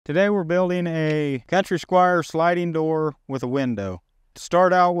Today we're building a Country Squire sliding door with a window. To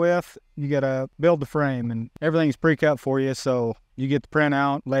start out with, you gotta build the frame, and everything's pre-cut for you, so you get the print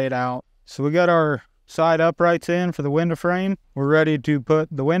out, lay it out. So we got our side uprights in for the window frame. We're ready to put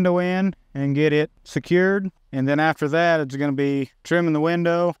the window in and get it secured. And then after that, it's gonna be trimming the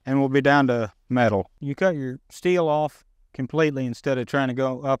window and we'll be down to metal. You cut your steel off completely instead of trying to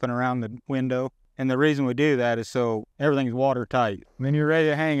go up and around the window. And the reason we do that is so everything's watertight. Then you're ready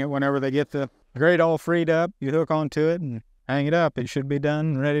to hang it whenever they get the grate all freed up. You hook onto it and hang it up. It should be done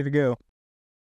and ready to go.